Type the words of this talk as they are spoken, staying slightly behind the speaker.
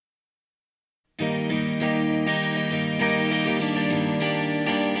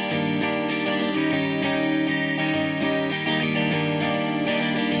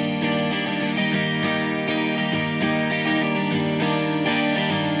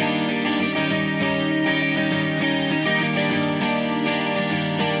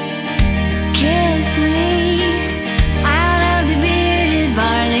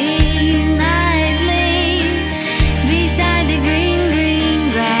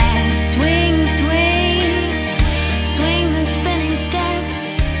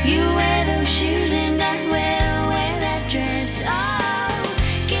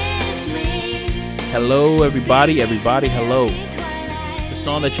Hello, everybody, hello. The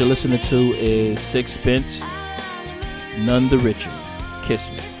song that you're listening to is Sixpence, None the Richer,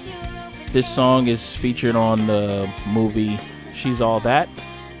 Kiss Me. This song is featured on the movie She's All That.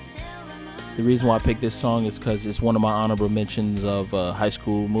 The reason why I picked this song is because it's one of my honorable mentions of high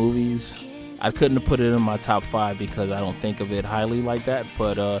school movies. I couldn't have put it in my top 5 because I don't think of it highly like that,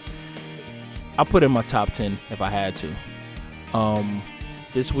 but I'll put it in my top 10 if I had to.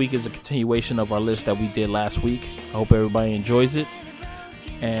 This week is a continuation of our list that we did last week. I hope everybody enjoys it,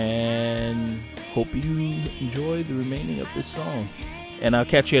 and hope you enjoy the remaining of this song. And I'll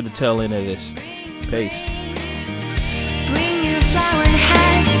catch you at the tail end of this. Peace. Bring your flower and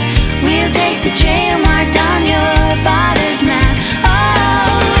hat. We'll take the trail marked on your father's map.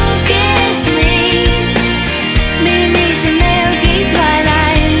 Oh, kiss me beneath the milky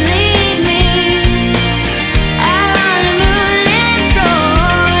twilight. Lead me out on a moonlit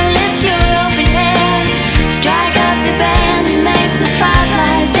floor. Lift your open hand, strike up the band, and make the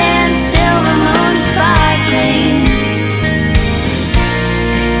fireflies dance. Silver moon sparkling.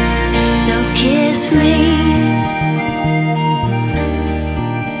 So kiss me.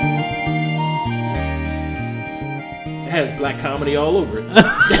 Has black comedy all over it.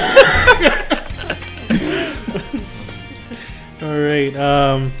 All right.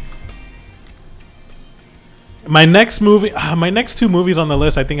 My next two movies on the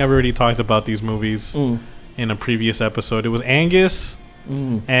list, I think I've already talked about these movies in a previous episode. It was Angus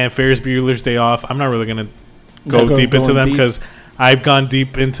and Ferris Bueller's Day Off. I'm not really going to go deep into them because I've gone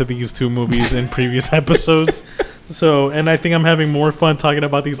deep into these two movies in previous episodes. And I think I'm having more fun talking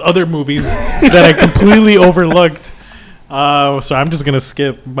about these other movies that I completely overlooked. So I'm just going to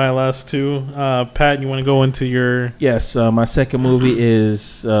skip my last two. Pat, you want to go into your... Yes, my second movie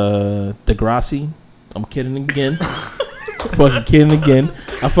is Degrassi. I'm kidding again. Fucking kidding again.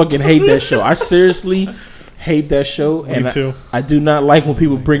 I fucking hate that show. I seriously hate that show. Me too. I do not like when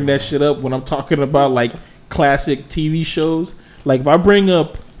people bring that shit up when I'm talking about like classic TV shows. Like if I bring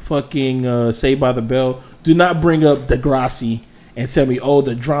up fucking Saved by the Bell, do not bring up Degrassi and tell me, oh,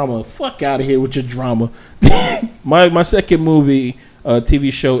 the drama. Fuck out of here with your drama. My second movie,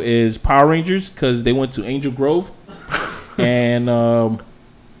 TV show is Power Rangers because they went to Angel Grove. And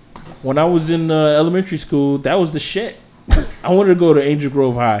when I was in elementary school, that was the shit. I wanted to go to Angel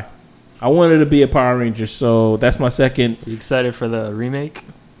Grove High. I wanted to be a Power Ranger, so that's my second. You excited for the remake?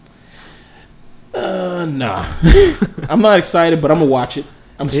 Nah. I'm not excited, but I'm going to watch it.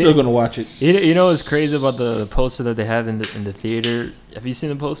 I'm still gonna watch it. You know what's crazy about the poster that they have in the theater? Have you seen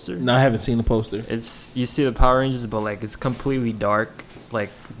the poster? No, I haven't seen the poster. It's you see the Power Rangers, but like it's completely dark. It's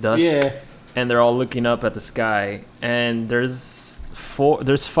like dusk. Yeah. And they're all looking up at the sky. And there's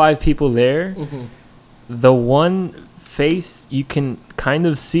 5 people there. Mm-hmm. The one face you can kind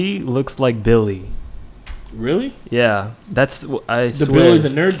of see looks like Billy. Really? Yeah, that's I the swear. Billy the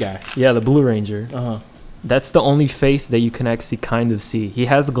nerd guy. Yeah, the Blue Ranger. Uh-huh. That's the only face that you can actually kind of see. He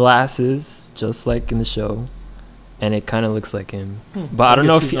has glasses, just like in the show, and it kind of looks like him. But I don't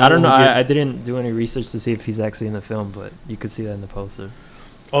know if I didn't do any research to see if he's actually in the film, but you could see that in the poster.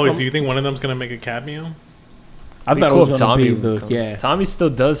 Oh, do you think one of them's gonna make a cameo? I thought cool it was Tommy. Yeah. Tommy still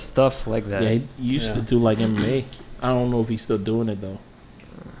does stuff like that. Yeah, he used to do like MMA. I don't know if he's still doing it though,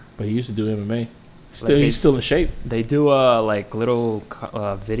 but he used to do MMA. He's still in shape. They do like little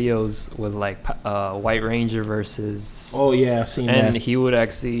videos with like White Ranger versus. Oh yeah, I've seen that. And he would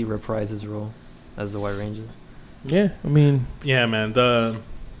actually reprise his role as the White Ranger. Yeah, I mean. Yeah, man.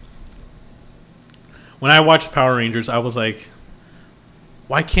 When I watched Power Rangers, I was like,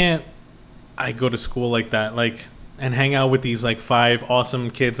 why can't I go to school like that, like, and hang out with these like 5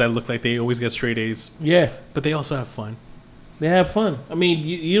 awesome kids that look like they always get straight A's? Yeah, but they also have fun. They have fun. I mean,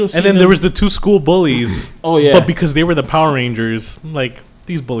 you don't see and then there was the 2 school bullies. Oh, yeah. But because they were the Power Rangers, like,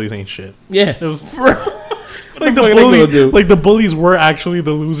 these bullies ain't shit. Yeah. It was... like, the bullies were actually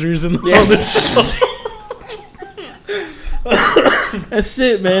the losers in the show. That's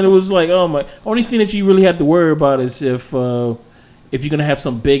it, man. It was like, oh, my... Only thing that you really had to worry about is if you're going to have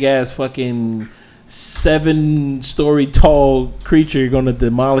some big-ass fucking 7-story tall creature going to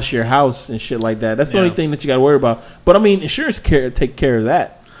demolish your house and shit like that. That's the only thing that you got to worry about. But I mean, insurance take care of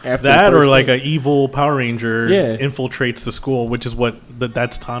that. After that or like an evil Power Ranger infiltrates the school, which is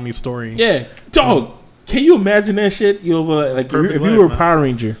that's Tommy's story. Yeah, dog. Can you imagine that shit? You know, like if you were a Power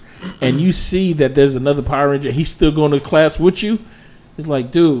Ranger and you see that there's another Power Ranger, he's still going to class with you. It's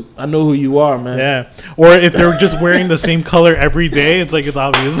like, dude, I know who you are, man. Yeah. Or if they're just wearing the same color every day, it's like it's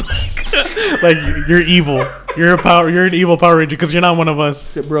obvious. Like you're evil. You're an evil Power Ranger because you're not one of us.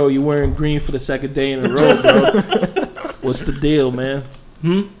 Said, bro, you're wearing green for the second day in a row, bro. What's the deal, man?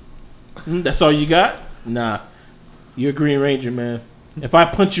 That's all you got? Nah. You're a Green Ranger, man. If I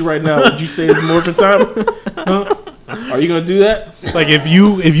punch you right now, would you say it's Morphin time? Huh? Are you gonna do that? Like if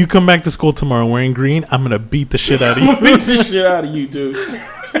you come back to school tomorrow wearing green, I'm gonna beat the shit out of you. Beat the shit out of you, dude.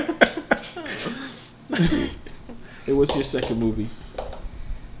 Hey, what's your second movie?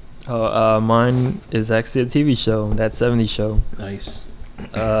 Oh, mine is actually a TV show. That 70s show. Nice.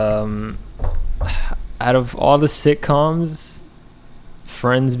 Out of all the sitcoms,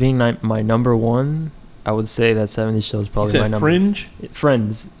 Friends being my number one, I would say that 70s show is probably my number. Fringe?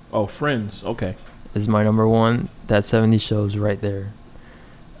 Friends Oh, Friends. Okay. is my number one. That 70s show is right there.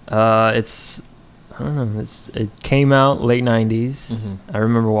 It's I don't know. It came out late 90s. I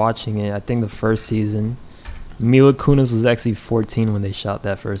remember watching it. I think the first season. Mila Kunis was actually 14 when they shot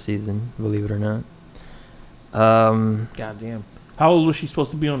that first season. Believe it or not. Goddamn. How old was she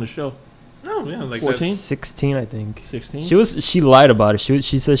supposed to be on the show? No, yeah, like 14? 16, I think. 16? She lied about it.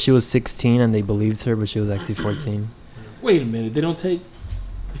 She said she was 16 and they believed her, but she was actually 14. Wait a minute. They don't take...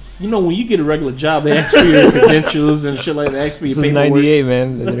 You know, when you get a regular job, they ask for your credentials and shit like that. They ask for your This is paperwork. 98,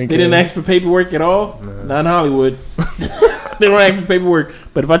 man. They didn't ask for paperwork at all? No. Not in Hollywood. They don't ask for paperwork.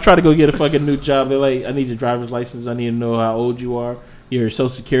 But if I try to go get a fucking new job, they're like, I need your driver's license. I need to know how old you are, your social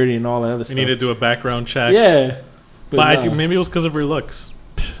security, and all that other You stuff. need to do a background check. Yeah. But I nah. think maybe it was because of her looks.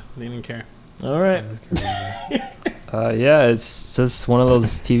 They didn't care. All right. Yeah, it's just one of those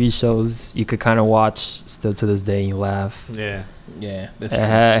TV shows you could kind of watch still to this day and you laugh. Yeah. Yeah. That's It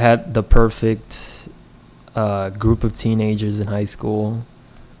had the perfect group of teenagers in high school.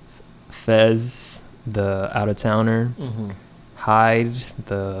 Fez, the out-of-towner. Mm-hmm. Hyde,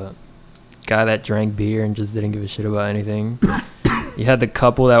 the guy that drank beer and just didn't give a shit about anything. You had the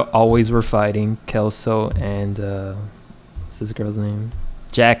couple that always were fighting, Kelso and what's this girl's name?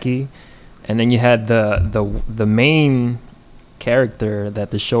 Jackie. And then you had the main character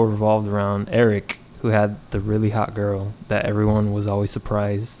that the show revolved around, Eric, who had the really hot girl that everyone was always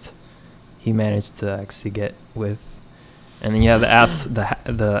surprised he managed to actually get with. And then you have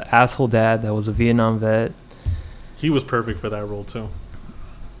the asshole dad that was a Vietnam vet. He was perfect for that role too.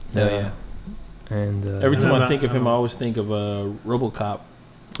 Yeah. And Every time And I think of him, I always think of RoboCop.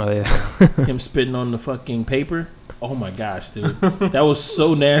 oh yeah. Him spitting on the fucking paper. Oh my gosh, dude. That was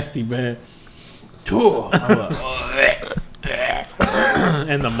so nasty, man. I'm like,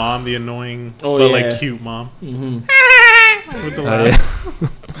 And the mom, the annoying, Oh, but yeah. like cute mom. mhm. With the Oh,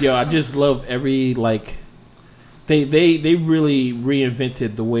 laugh. Yo, I just love every like they really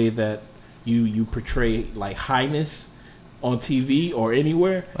reinvented the way that you portray like highness on TV or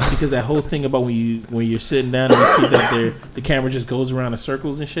anywhere, because that whole thing about when you're sitting down and you see that the camera just goes around in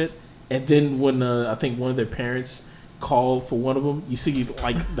circles and shit, and then when I think one of their parents called for one of them, you see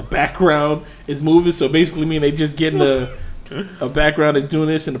like the background is moving, so basically mean they just getting a background and doing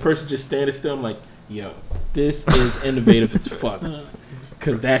this, and the person just standing still. I'm like, yo, this is innovative as fuck,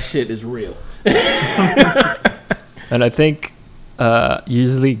 because that shit is real. And I think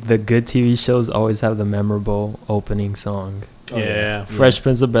usually the good TV shows always have the memorable opening song. Oh, Yeah. Fresh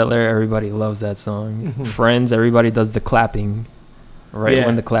Prince of Bel-Air, everybody loves that song. Mhm. Friends, everybody does the clapping right Yeah.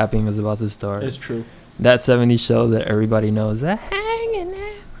 when the clapping is about to start. That's true. That 70s show that everybody knows, that hanging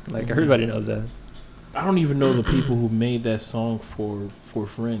out. Like everybody knows that. I don't even know the people who made that song for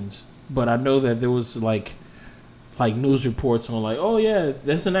Friends, but I know that there was like news reports on like, oh yeah,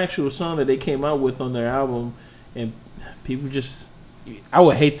 that's an actual song that they came out with on their album, and people just, I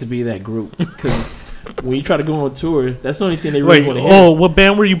would hate to be that group, because when you try to go on tour, that's the only thing they really Wait, want to hear. oh, what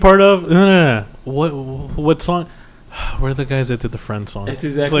band were you part of? No. What song? Where are the guys that did the Friends song? That's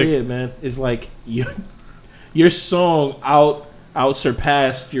exactly it, man. It's like your song out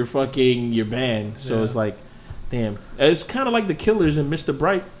surpassed your band, so Yeah. it's like, damn. It's kind of like the Killers and Mr.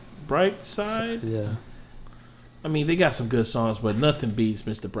 Brightside. Yeah. I mean, they got some good songs, but nothing beats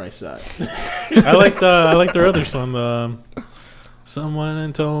Mr. Brightside. I like their other song.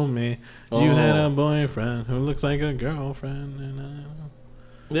 Someone told me you had a boyfriend who looks like a girlfriend. And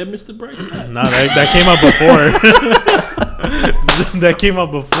Yeah, Mr. Brightside. no, that came out before. That came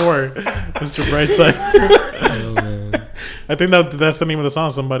out before Mr. Brightside. Oh, man. I think that's the name of the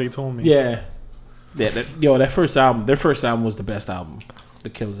song. Somebody told me. Yeah. That first album, their first album was the best album, the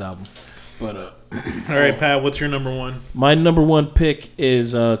Killers album. But All right, Pat. What's your number one? my number one pick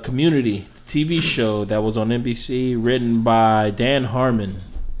is Community, the TV show that was on NBC, written by Dan Harmon.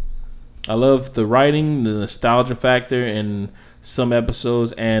 I love the writing, the nostalgia factor in some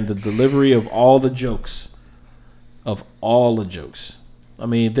episodes, and the delivery of all the jokes. I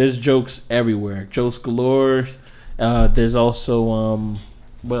mean, there's jokes everywhere. Jokes galore. There's also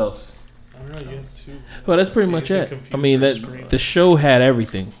what else? Well, that's pretty much it. I mean, the show had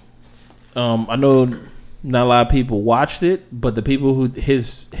everything. I know not a lot of people watched it, but the people who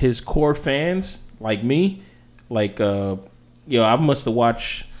his core fans like me, like I must have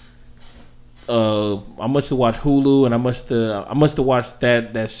watched. I must have watched Hulu, and I must have watched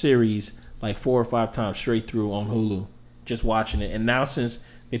that series like 4 or 5 times straight through on Hulu, just watching it. And now since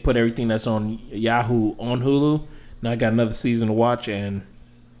they put everything that's on Yahoo on Hulu, now I got another season to watch, and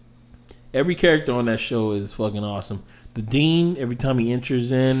every character on that show is fucking awesome. The Dean, every time he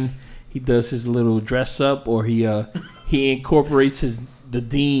enters in, he does his little dress up, or he incorporates the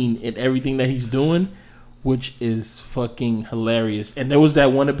Dean in everything that he's doing, which is fucking hilarious. And there was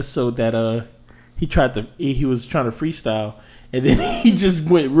that one episode that he was trying to freestyle, and then he just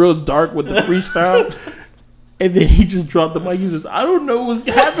went real dark with the freestyle, and then he just dropped the mic. He says, "I don't know what's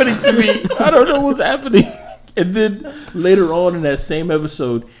happening to me. I don't know what's happening." And then later on in that same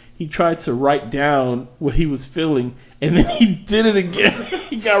episode, he tried to write down what he was feeling, and then he did it again.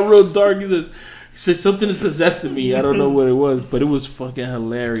 He got real dark. He said something is possessing me. I don't know what it was, but it was fucking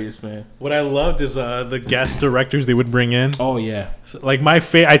hilarious, man. What I loved is the guest directors they would bring in. Oh yeah, So, like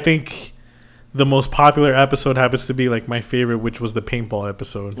I think the most popular episode happens to be like my favorite, which was the paintball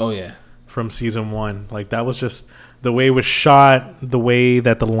episode. oh yeah. From season 1. Like that was just the way it was shot, the way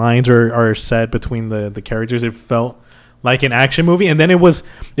that the lines are set between the characters. It felt like an action movie. And then it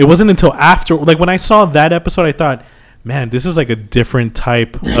wasn't until after, like when I saw that episode, I thought, man, this is like a different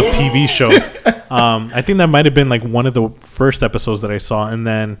type of TV show. I think that might have been like one of the first episodes that I saw. And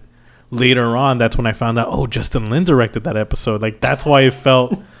then later on, that's when I found out, oh, Justin Lin directed that episode. Like that's why it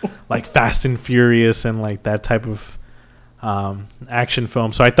felt like Fast and Furious and like that type of action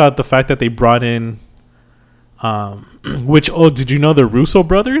film. So I thought the fact that they brought in did you know the Russo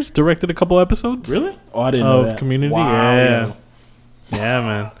brothers directed a couple episodes? Really? Oh, I didn't know that. Community. Wow. Yeah,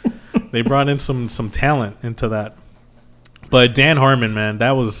 man. They brought in some talent into that. But Dan Harmon, man,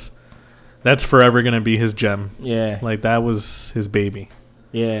 that's forever gonna be his gem. Yeah. Like that was his baby.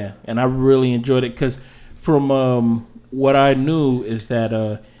 Yeah, and I really enjoyed it because from what I knew is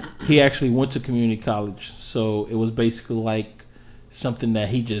that he actually went to community college, so it was basically like something that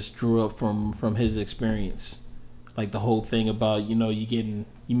he just drew up from his experience, like the whole thing about you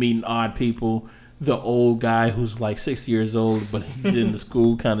meeting odd people, the old guy who's like 60 years old but he's in the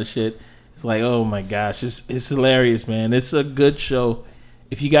school kind of shit. It's like, oh my gosh, it's hilarious, man. It's a good show.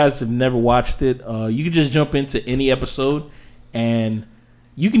 If you guys have never watched it, you can just jump into any episode and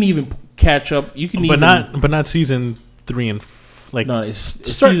you can even catch up. You can but not season 3 and it's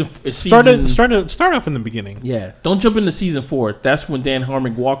start off in the beginning. Yeah, don't jump into season 4. That's when Dan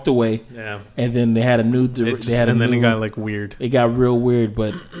Harmon walked away. Yeah, and then they had a new. It got like weird. It got real weird,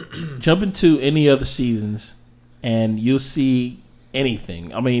 but jump into any other seasons, and you'll see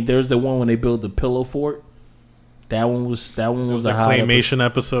anything. I mean, there's the one when they built the Pillow Fort. That one was the claymation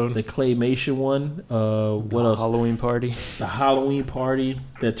episode. The claymation one. What else? Halloween party. The Halloween party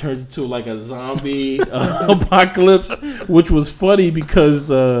that turns into like a zombie apocalypse, which was funny because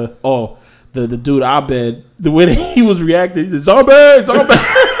the dude Abed, the way that he was reacting, he said, zombie,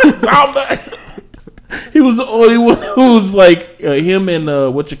 zombie. He was the only one who was like him and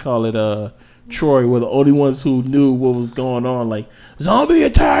Troy were the only ones who knew what was going on. Like, zombie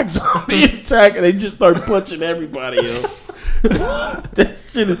attack, and they just start punching everybody.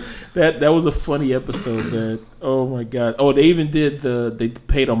 That was a funny episode, man. Oh my god. Oh, they even did they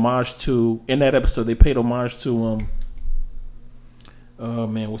paid homage to in that episode. They paid homage to oh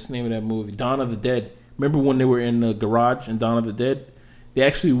man, what's the name of that movie? Dawn of the Dead. Remember when they were in the garage in Dawn of the Dead? They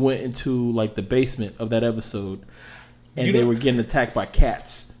actually went into like the basement of that episode, and they were getting attacked by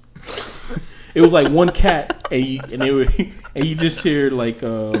cats. It was like one cat, and you just hear like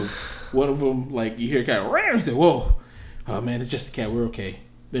one of them, like you hear a cat. He said, "Whoa, oh man, it's just a cat. We're okay."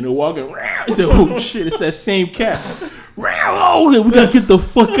 Then they're walking. He said, "Oh shit, it's that same cat." Oh, we gotta get the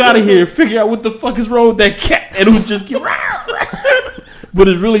fuck out of here. Figure out what the fuck is wrong with that cat, and it would just get. But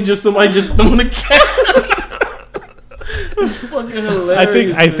it's really just somebody just throwing a cat. It's fucking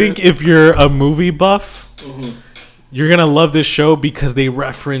hilarious. I think if you're a movie buff. Mm-hmm. You're going to love this show because they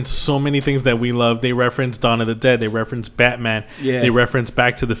reference so many things that we love. They reference Dawn of the Dead. They reference Batman. Yeah. They reference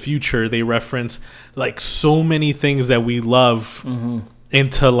Back to the Future. They reference like so many things that we love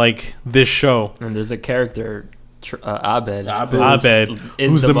into like this show. And there's a character, Abed,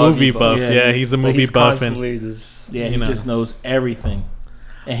 who's the movie buff. Yeah, he's the movie buff. And he just knows everything.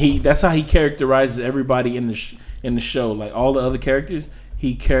 And that's how he characterizes everybody in the show. Like all the other characters,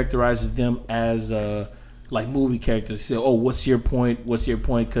 he characterizes them as like movie characters. He said, "Oh, what's your point? What's your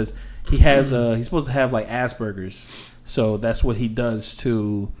point?" Because he has he's supposed to have like Asperger's, so that's what he does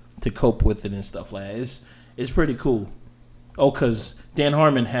to cope with it and stuff like that. It's pretty cool. Oh, because Dan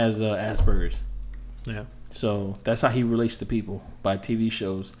Harmon has Asperger's. Yeah. So that's how he relates to people, by TV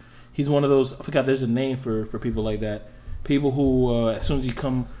shows. He's one of those, I forgot there's a name for people like that. People who, as soon as you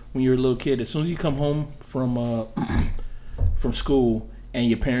come, when you're a little kid, as soon as you come home from from school and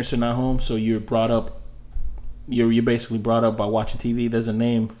your parents are not home, so you're brought up, you're basically brought up by watching TV. There's a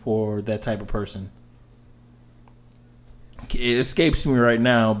name for that type of person. It escapes me right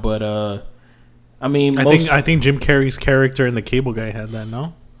now, but I mean, I think Jim Carrey's character in The Cable Guy had that.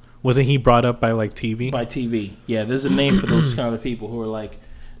 No, wasn't he brought up by like TV? By TV, yeah. There's a name for those kind of people who are like,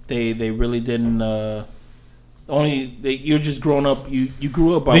 they really didn't. You're just grown up. You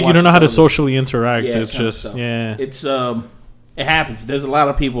grew up by. You don't know how to television. Socially interact. Yeah, it's just yeah. It's it happens. There's a lot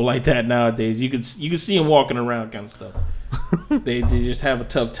of people like that nowadays. You can see them walking around, kind of stuff. they just have a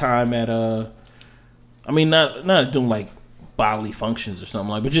tough time at I mean, not doing like bodily functions or something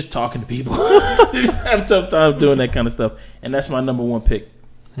like, but just talking to people. They just have a tough time doing that kind of stuff, and that's my number one pick.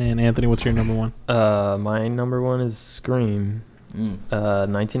 And Anthony, what's your number one? My number one is Scream.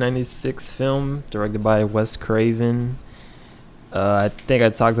 1996 film directed by Wes Craven. I think I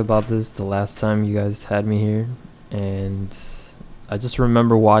talked about this the last time you guys had me here, and I just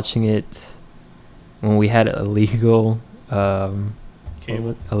remember watching it when we had illegal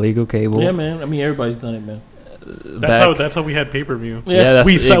Cable. Illegal cable. Yeah, man. I mean, everybody's done it, man. That's how we had pay-per-view. Yeah, that's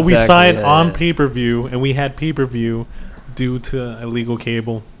we saw exactly, it on pay-per-view, and we had pay-per-view due to illegal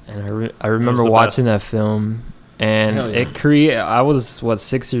cable. And I remember the watching best. that film, and Hell yeah. I was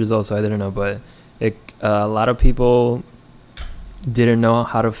 6 years old, so I didn't know, but a lot of people didn't know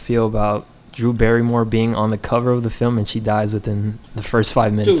how to feel about Drew Barrymore being on the cover of the film, and she dies within the first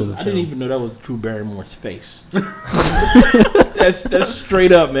 5 minutes Dude, of the I film. didn't even know that was Drew Barrymore's face. that's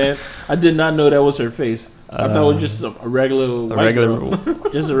straight up, man. I did not know that was her face. I thought it was just a regular white girl.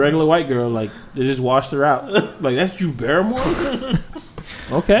 Just a regular white girl. Like, they just washed her out. Like, that's Drew Barrymore?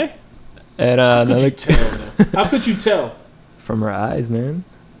 Okay. And How could another you tell, man? How could you tell? from her eyes, man.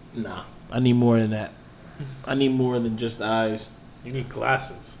 Nah, I need more than that. I need more than just the eyes. You need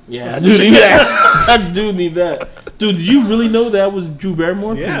glasses. Yeah, I do need that. I do need that. Dude, did you really know that was Drew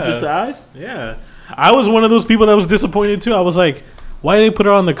Barrymore from Yeah. just the eyes? Yeah, I was one of those people that was disappointed too. I was like, why did they put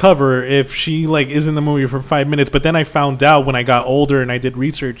her on the cover if she like is in the movie for 5 minutes? But then I found out when I got older and I did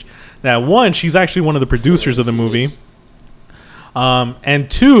research that one, she's actually one of the producers of the movie,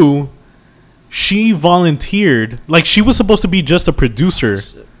 and two, she volunteered. Like, she was supposed to be just a producer.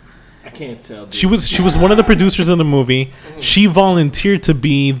 I can't tell. Dude. She was one of the producers of the movie. She volunteered to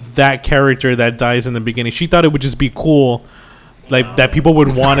be that character that dies in the beginning. She thought it would just be cool, like that people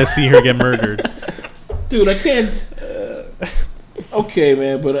would want to see her get murdered. Dude, I can't. Okay,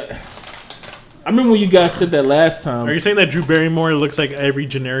 man, but I remember when you guys said that last time. Are you saying that Drew Barrymore looks like every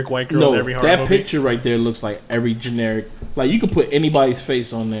generic white girl no, in every horror that movie? picture right there looks like every generic. Like, you could put anybody's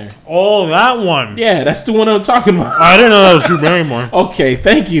face on there. Oh, that one. Yeah, that's the one I'm talking about. I didn't know that was Drew Barrymore. Okay,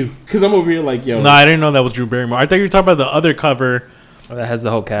 thank you. Because I'm over here like, yo. No, I didn't know that was Drew Barrymore. I thought you were talking about the other cover That has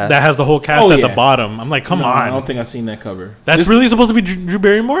the whole cast. that has the whole cast Oh, at yeah. the bottom. I'm like, come No, on. I don't think I've seen that cover. That's really supposed to be Drew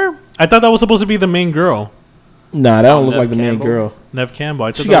Barrymore? I thought that was supposed to be the main girl, Nah, that don't look Neve like the main Campbell? girl. Neve Campbell.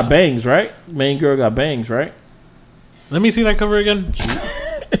 I thought She that got was- bangs, right? Main girl got bangs, right? Let me see that cover again.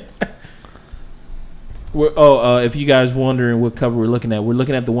 If you guys wondering what cover we're looking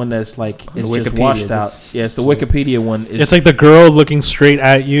at the one that's like it's The just Wikipedia, washed it's out. just- Yeah, it's the Wikipedia one. It's like the girl looking straight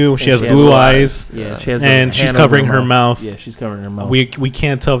at you. She And has she has blue blue eyes. yeah, she has and a she's hand covering over her mouth. Yeah, she's covering her mouth. We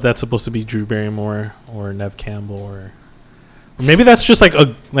can't tell if that's supposed to be Drew Barrymore or Neve Campbell or maybe that's just like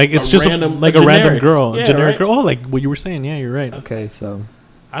a random random girl, Yeah, a generic right? girl. Oh, like what you were saying. Yeah, you're right. Okay, so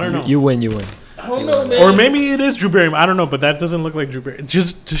I don't know. You win. I don't know, man. Or maybe it is Drew Barrymore. I don't know, but that doesn't look like Drew Barrymore.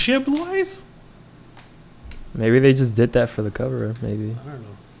 Just does she have blue eyes? Maybe they just did that for the cover. Maybe. I don't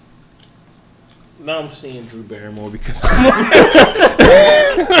know. Now I'm seeing Drew Barrymore because I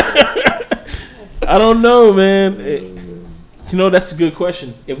don't know, man. That's a good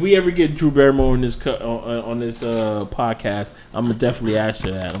question. If we ever get Drew Barrymore in this on this podcast, I'm gonna definitely ask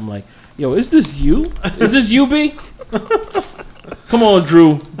her that. I'm like, yo, is this you? Is this you, B? Come on,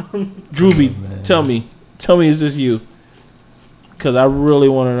 Drew. Drew B, tell me, is this you? Because I really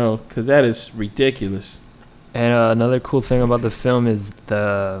want to know. Because that is ridiculous. And another cool thing about the film is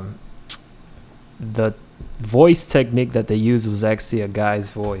the voice technique that they used was actually a guy's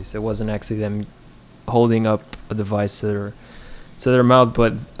voice. It wasn't actually them holding up a device to their mouth.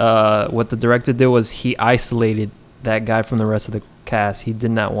 But what the director did was he isolated that guy from the rest of the cast. He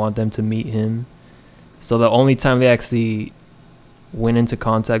did not want them to meet him. So the only time they actually went into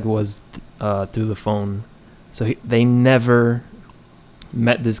contact was through the phone. So they never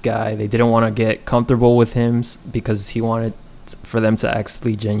met this guy. They didn't want to get comfortable with him because he wanted for them to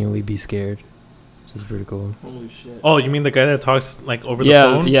actually genuinely be scared, which is pretty cool. Holy shit. Oh, you mean the guy that talks like over the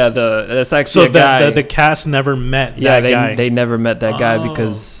phone? Yeah, that's actually So a guy. the cast never met that they guy. they never met that guy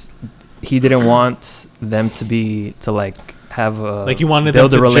because he didn't want them to like have a Like, you wanted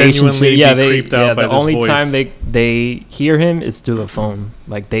build them a to relationship. genuinely Yeah, be creeped out by the this only voice. time they hear him is through the phone.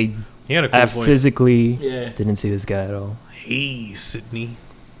 Like they He had a cool voice. physically Yeah, didn't see this guy at all. Hey, Sydney.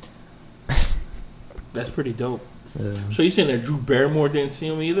 that's pretty dope. Yeah. So you saying that Drew Barrymore didn't see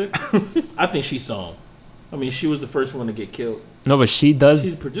him either? I think she saw him. I mean, she was the first one to get killed. No, but she does.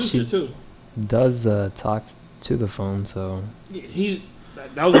 She's a producer She too. does talk to the phone. So He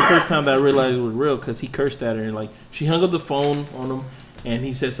that was the first time that I realized it was real because he cursed at her and like she hung up the phone on him and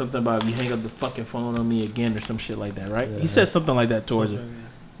he said something about you hang up the fucking phone on me again or some shit like that, right? Yeah. He said something like that towards her,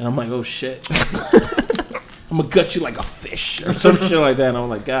 and I'm like, oh shit, I'm gonna gut you like a fish or some shit like that. And I'm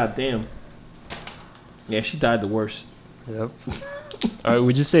like, god damn. Yeah, she died the worst. yep. All right,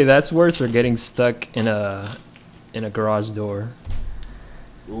 would you say that's worse or getting stuck in a garage door?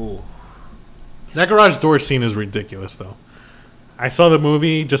 Ooh. That garage door scene is ridiculous, though. I saw the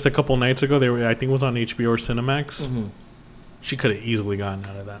movie just a couple nights ago. I think it was on HBO or Cinemax. Mm-hmm. She could have easily gotten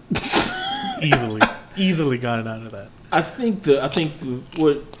out of that. easily gotten out of that. I think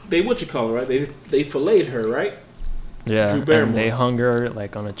what you call it, right? They filleted her, right? Yeah, Drew Barrymore. and they hung her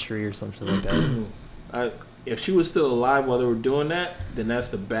like on a tree or something like that. If she was still alive while they were doing that, then that's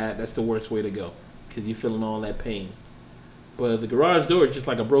the worst way to go because you're feeling all that pain. But the garage door is just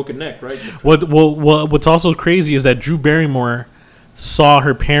like a broken neck, right? What's also crazy is that Drew Barrymore saw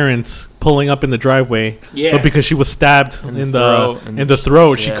her parents pulling up in the driveway, Yeah. but because she was stabbed in the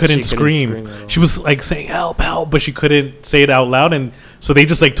throat, she Yeah, couldn't scream. at all. She was like saying help, help, but she couldn't say it out loud, and so they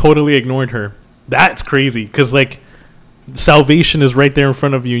just like totally ignored her. That's crazy because like salvation is right there in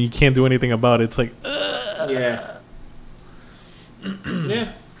front of you and you can't do anything about it. It's like Yeah.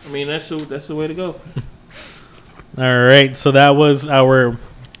 Yeah. I mean, that's the way to go. all right, so that was our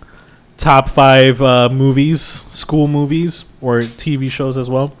top 5 movies, school movies or TV shows as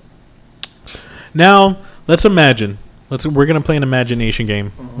well. Now let's imagine. We're gonna play an imagination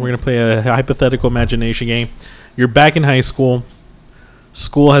game. We're gonna play a hypothetical imagination game. You're back in high school.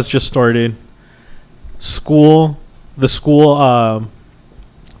 School has just started. The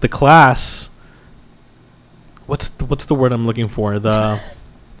class. What's the word I'm looking for? The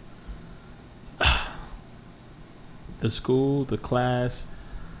school, the class.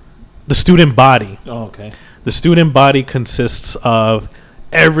 the student body. Oh, okay. The student body consists of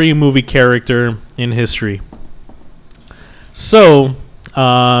every movie character in history. So,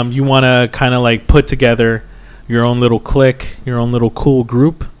 you want to kind of like put together your own little clique, your own little cool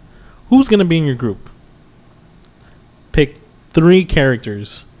group. Who's going to be in your group? Pick 3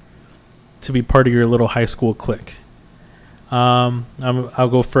 characters to be part of your little high school clique. I'll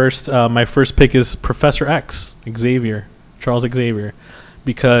go first. My first pick is Professor X, Charles Xavier,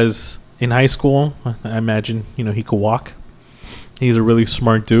 because in high school, I imagine he could walk. He's a really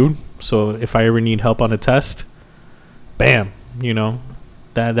smart dude. So if I ever need help on a test, bam,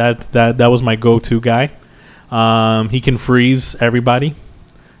 that was my go-to guy. He can freeze everybody.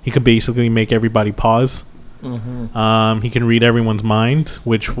 He can basically make everybody pause. Mm-hmm. He can read everyone's mind,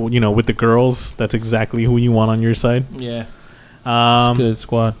 which with the girls, that's exactly who you want on your side. Yeah. That's a good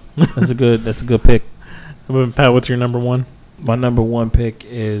squad. That's a good pick. Pat, what's your number 1? My number 1 pick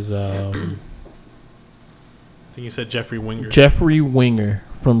is I think you said Jeffrey Winger. Jeffrey Winger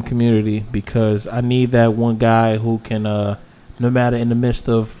from Community, because I need that one guy who can, no matter in the midst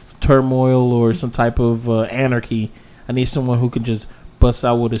of turmoil or some type of anarchy, I need someone who can just bust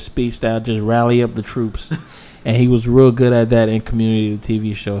out with a speech that just rally up the troops. And he was real good at that in Community, the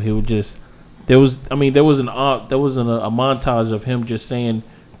TV show. He would just there was a montage of him just saying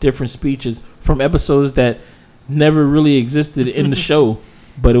different speeches from episodes that never really existed in the show,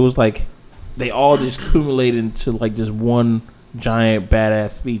 but it was like they all just accumulated into like just one giant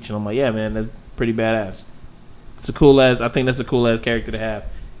badass speech, and I'm like, yeah, man, that's pretty badass. I think that's a cool ass character to have.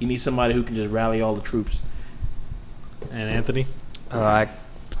 You need somebody who can just rally all the troops. And Anthony? I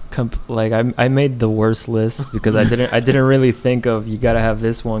made the worst list because I didn't really think of you gotta have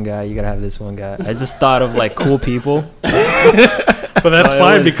this one guy. I just thought of like cool people. But that's So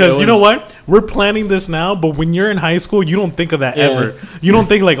fine because you know what? We're planning this now, but when you're in high school, you don't think of that ever. You don't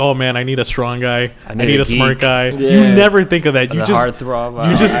think like, oh man, I need a strong guy. I need a smart guy. Yeah. You never think of that. You The just heartthrob.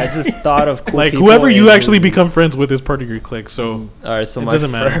 I just thought of cool like people whoever you in actually movies. become friends with is part of your clique. So All right, so it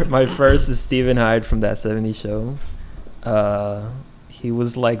doesn't matter. my first is Stephen Hyde from That 70s Show. He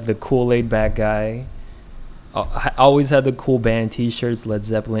was like the cool laid back guy. I always had the cool band T-shirts, Led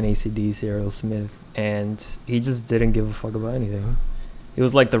Zeppelin, AC/DC, Aerosmith, and he just didn't give a fuck about anything. He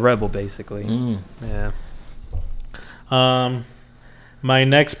was like the rebel, basically. Yeah. My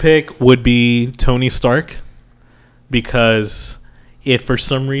next pick would be Tony Stark, because if for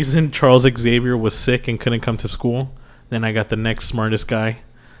some reason Charles Xavier was sick and couldn't come to school, then I got the next smartest guy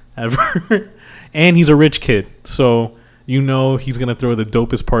ever. And he's a rich kid, so he's gonna throw the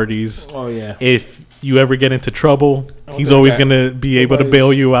dopest parties. Oh yeah. If you ever get into trouble, he's always gonna be able to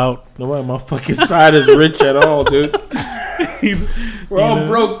bail you out. Nobody on my fucking side is rich at all, dude. We're all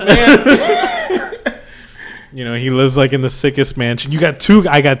broke, man. He lives like in the sickest mansion.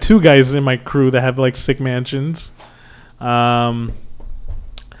 I got two guys in my crew that have like sick mansions. And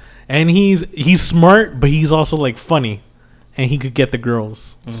he's smart, but he's also like funny, and he could get the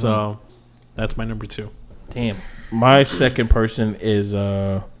girls. Mm-hmm. So that's my number 2. Damn. My second person is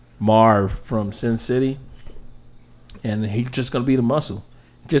Marv from Sin City, and he's just gonna be the muscle,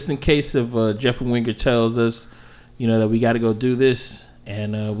 just in case if Jeffrey Winger tells us, that we got to go do this,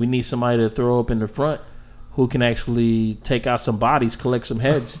 and we need somebody to throw up in the front who can actually take out some bodies, collect some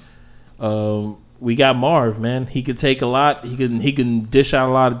heads. We got Marv, man. He could take a lot. He can dish out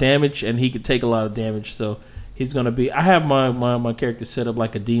a lot of damage, and he could take a lot of damage. So he's gonna be. I have my character set up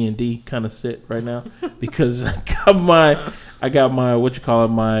like a D&D kind of set right now because I got my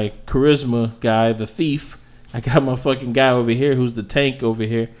my charisma guy, the thief. I got my fucking guy over here who's the tank over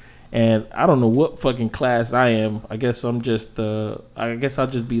here, and I don't know what fucking class I am. I guess I'm just I guess I'll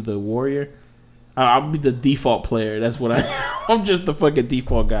just be the warrior. I'll be the default player. That's what I'm just the fucking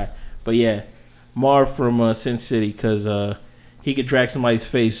default guy. But yeah, Marv from Sin City, because he could drag somebody's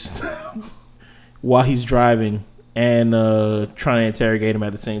face while he's driving and trying to interrogate him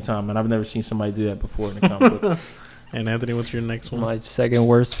at the same time. And I've never seen somebody do that before in a comic book. And Anthony, what's your next one? My second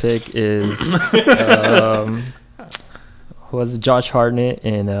worst pick is who was Josh Hartnett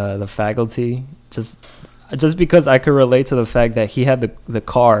in The Faculty. Just because I could relate to the fact that he had the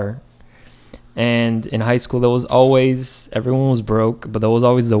car. And in high school, everyone was broke, but there was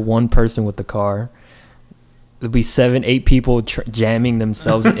always the one person with the car. There'd be 7-8 people jamming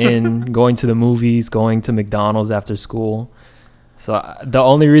themselves in, going to the movies, going to McDonald's after school. So the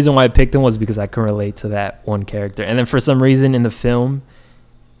only reason why I picked him was because I can relate to that one character. And then for some reason in the film,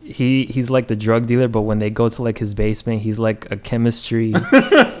 he's like the drug dealer, but when they go to like his basement, he's like a chemistry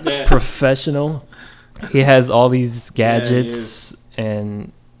professional. He has all these gadgets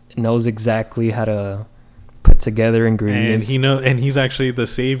and knows exactly how to put together ingredients. And he's actually the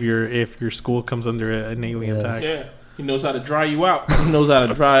savior if your school comes under an alien attack. Yeah, he knows how to dry you out. He knows how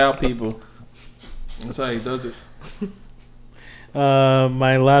to dry out people. That's how he does it.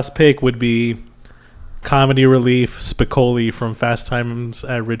 My last pick would be comedy relief Spicoli from Fast Times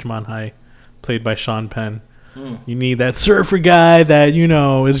at Ridgemont High, played by Sean Penn. You need that surfer guy that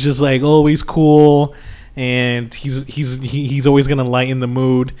is just like always cool. And he's always gonna lighten the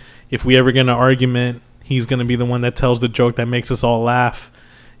mood. If we ever get in an argument, he's gonna be the one that tells the joke that makes us all laugh.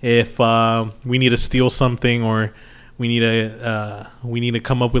 If we need to steal something or we need to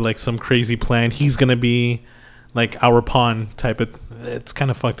come up with like some crazy plan, he's gonna be like our pawn type of. It's kind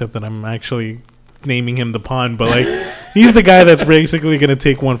of fucked up that I'm actually naming him the pawn, but like he's the guy that's basically gonna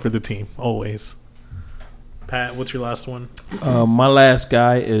take one for the team always. Pat, what's your last one? My last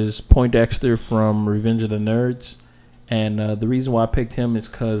guy is Poindexter from Revenge of the Nerds. And the reason why I picked him is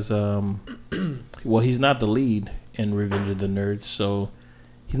because, he's not the lead in Revenge of the Nerds. So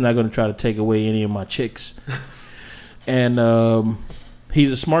he's not going to try to take away any of my chicks. And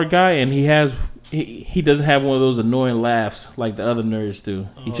he's a smart guy, and he doesn't have one of those annoying laughs like the other nerds do.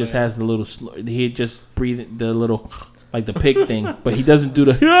 He just has the little, he just breathe the little... like the pig thing, but he doesn't do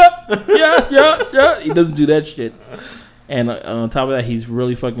the yeah. He doesn't do that shit. And on top of that, he's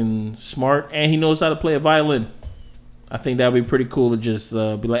really fucking smart, and he knows how to play a violin. I think that'd be pretty cool to just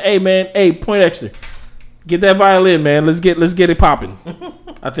be like, hey Poindexter, get that violin, man. Let's get it popping.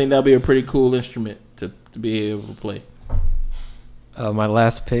 I think that'd be a pretty cool instrument to be able to play. My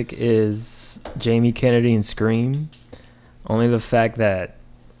last pick is Jamie Kennedy in Scream. Only the fact that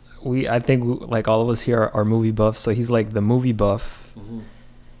I think like all of us here are movie buffs, so he's like the movie buff. Mm-hmm.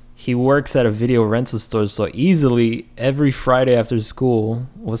 He works at a video rental store, so easily every Friday after school,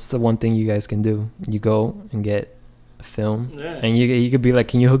 what's the one thing you guys can do? You go and get a film, and you could be like,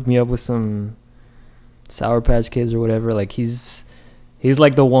 "Can you hook me up with some Sour Patch Kids or whatever?" Like he's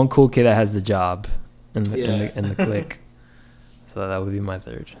like the one cool kid that has the job in the clique. So that would be my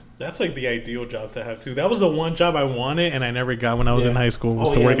third. That's like the ideal job to have too. That was the one job I wanted and I never got when I was in high school,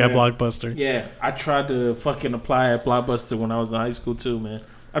 was to work at Blockbuster. Yeah, I tried to fucking apply at Blockbuster when I was in high school too, man.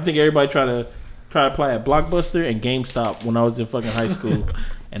 I think everybody tried to tried to apply at Blockbuster and GameStop when I was in fucking high school,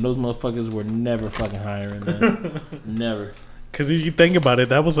 and those motherfuckers were never fucking hiring, man. Never. Because if you think about it,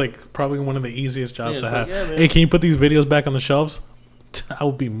 that was like probably one of the easiest jobs to have. Yeah, hey, can you put these videos back on the shelves? I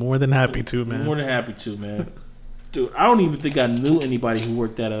would be more than happy to, man. More than happy to, man. Dude, I don't even think I knew anybody who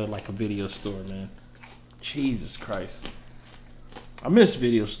worked at a video store, man. Jesus Christ. I miss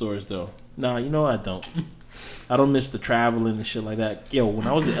video stores, though. Nah, you know I don't. I don't miss the traveling and shit like that. Yo, when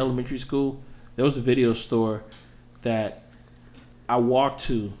I was in elementary school, there was a video store that I walked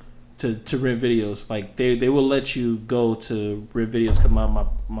to rent videos. Like, they will let you go to rent videos because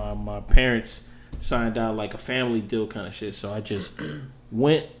my parents signed out like a family deal kind of shit. So I just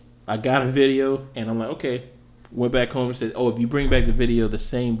went, I got a video, and I'm like, okay. Went back home and said, oh, if you bring back the video the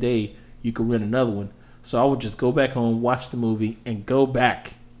same day, you can rent another one. So I would just go back home, watch the movie, and go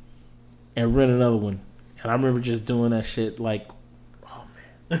back and rent another one. And I remember just doing that shit like, oh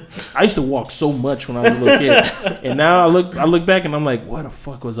man. I used to walk so much when I was a little kid. And now I look back and I'm like, where the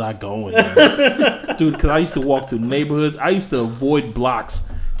fuck was I going, man? Dude, because I used to walk through neighborhoods. I used to avoid blocks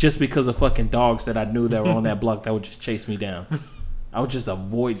just because of fucking dogs that I knew that were on that block that would just chase me down. I would just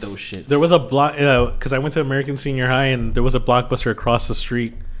avoid those shits. There was a block, because I went to American Senior High, and there was a Blockbuster across the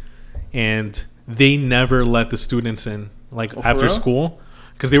street, and they never let the students in, like, after school,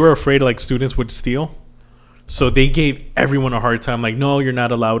 because they were afraid like students would steal. So they gave everyone a hard time, like, no, you're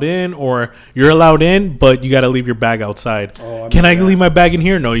not allowed in, or you're allowed in, but you got to leave your bag outside. Can I leave my bag in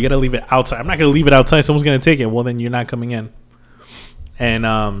here? No, you got to leave it outside. I'm not going to leave it outside. Someone's going to take it. Well, then you're not coming in. And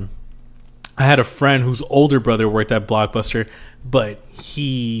I had a friend whose older brother worked at Blockbuster, but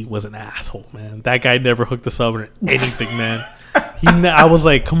he was an asshole, man. That guy never hooked us up or anything, man. I was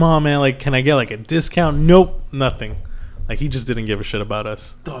like, come on, man. Like, can I get like a discount? Nope, nothing. Like, he just didn't give a shit about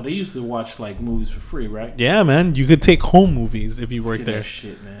us. Oh, they used to watch like movies for free, right? Yeah, man. You could take home movies if you worked there. That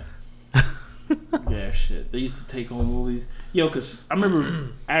shit, man. Yeah, shit. They used to take home movies. Yo, because I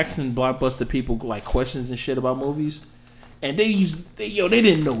remember asking Blockbuster people like questions and shit about movies. And they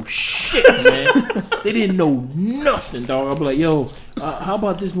didn't know shit, man. They didn't know nothing, dog. I'd be like, yo, how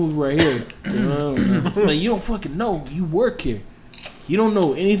about this movie right here? Like, you don't fucking know. You work here. You don't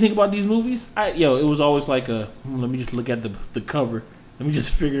know anything about these movies? It was always like let me just look at the cover. Let me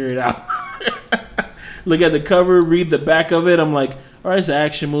just figure it out. Look at the cover, read the back of it. I'm like, all right, it's an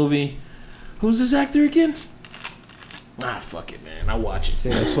action movie. Who's this actor again? Fuck it, man. I watch it. See,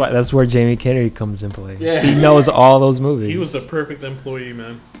 that's where Jamie Kennedy comes in play. Yeah. He knows all those movies. He was the perfect employee,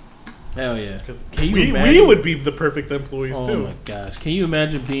 man. Hell yeah. We would be the perfect employees, too. Oh, my gosh. Can you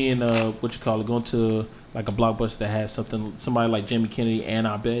imagine being, going to, like, a Blockbuster that has somebody like Jamie Kennedy and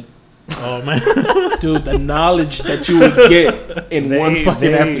Abed? Oh, man. Dude, the knowledge that you would get in one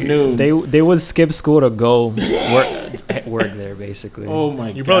fucking afternoon. They would skip school to go work there, basically. Oh, my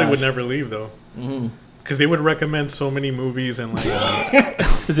god. You probably would never leave, though. Mm-hmm. Because they would recommend so many movies and like, yo,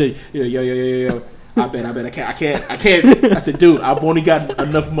 I bet, I can't. I said, dude, I've only got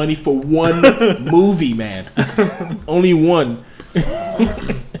enough money for one movie, man. Only one.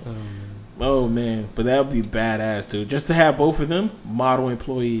 Oh man, but that would be badass, dude. Just to have both of them model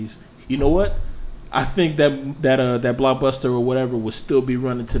employees. You know what? I think that Blockbuster or whatever would still be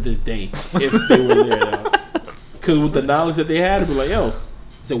running to this day if they were there. Because with the knowledge that they had, it'd be like, yo,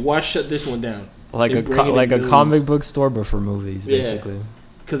 so why shut this one down? Like a comic book store, but for movies, basically.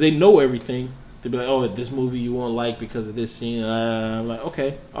 Because they know everything. They'd be like, oh, this movie you won't like because of this scene. I'm like,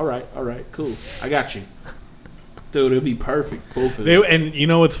 okay, all right, cool. I got you. Dude, it'd be perfect. Both of them. And you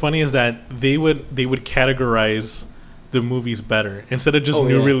know what's funny is that they would categorize the movies better. Instead of just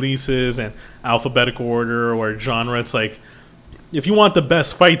new releases and alphabetical order or genre, it's like, if you want the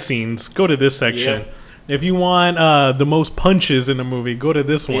best fight scenes, go to this section. Yeah. If you want the most punches in a movie, go to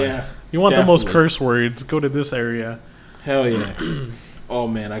this one. Yeah, you want the most curse words, go to this area. Hell yeah. Oh,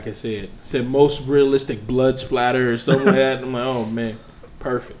 man, I can see it. It said most realistic blood splatter or something like that. I'm like, oh, man,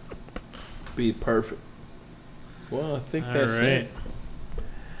 perfect. Be perfect. Well, I think that's it.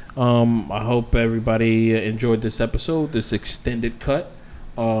 I hope everybody enjoyed this episode, this extended cut.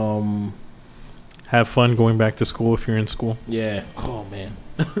 Have fun going back to school if you're in school. Yeah. Oh, man.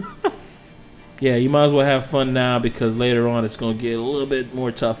 Yeah, you might as well have fun now because later on it's going to get a little bit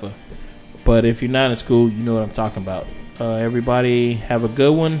more tougher. But if you're not in school, you know what I'm talking about. Everybody have a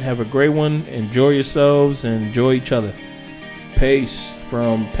good one. Have a great one. Enjoy yourselves and enjoy each other. Peace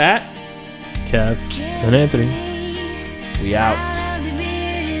from Pat, Kev, and Anthony. We out.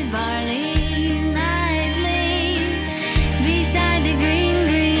 Beside the green,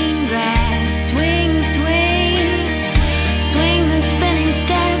 green grass, swing, swing, swing the spinning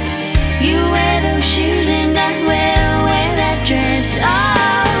step. You wear those shoes and I will wear that dress.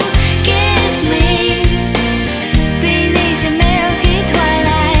 Oh, kiss me.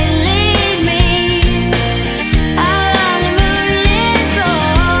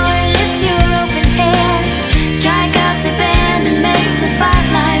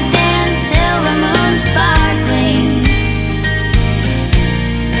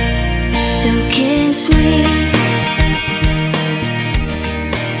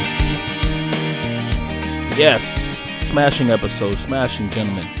 Yes, smashing episode, smashing,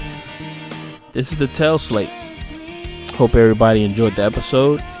 gentlemen. This is the Tell Slate. Hope everybody enjoyed the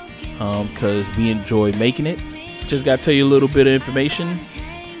episode, because we enjoyed making it. Just got to tell you a little bit of information.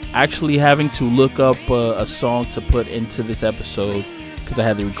 Actually having to look up a song to put into this episode, because I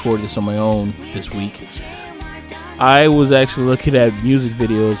had to record this on my own this week. I was actually looking at music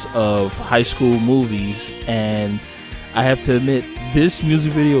videos of high school movies, and I have to admit, this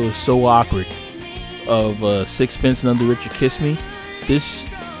music video is so awkward. Of Sixpence None the Richer, Kiss Me. This,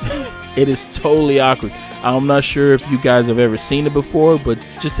 it is totally awkward. I'm not sure if you guys have ever seen it before, but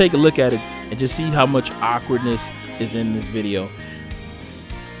just take a look at it and just see how much awkwardness is in this video.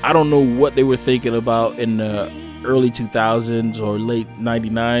 I don't know what they were thinking about in the early 2000s or late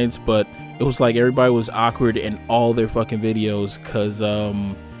 99s, but it was like everybody was awkward in all their fucking videos, because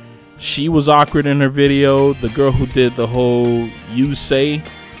she was awkward in her video. The girl who did the whole You Say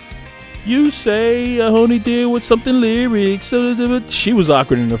I only did with something lyrics, she was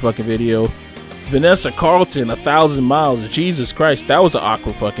awkward in her fucking video. Vanessa Carlton, 1,000 Miles, Jesus Christ, that was an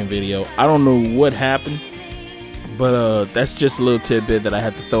awkward fucking video. I don't know what happened, but that's just a little tidbit that I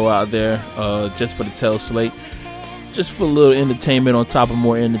had to throw out there, just for the Tell Slate, just for a little entertainment on top of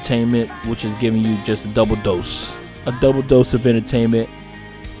more entertainment, which is giving you just a double dose of entertainment.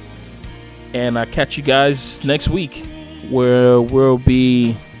 And I'll catch you guys next week, where we'll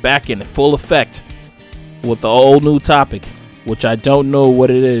be back in full effect with a whole new topic, which I don't know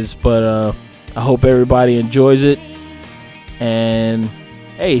what it is, but I hope everybody enjoys it. And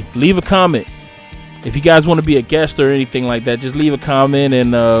hey, leave a comment if you guys want to be a guest or anything like that. Just leave a comment,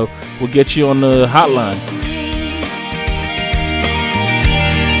 and we'll get you on the hotline.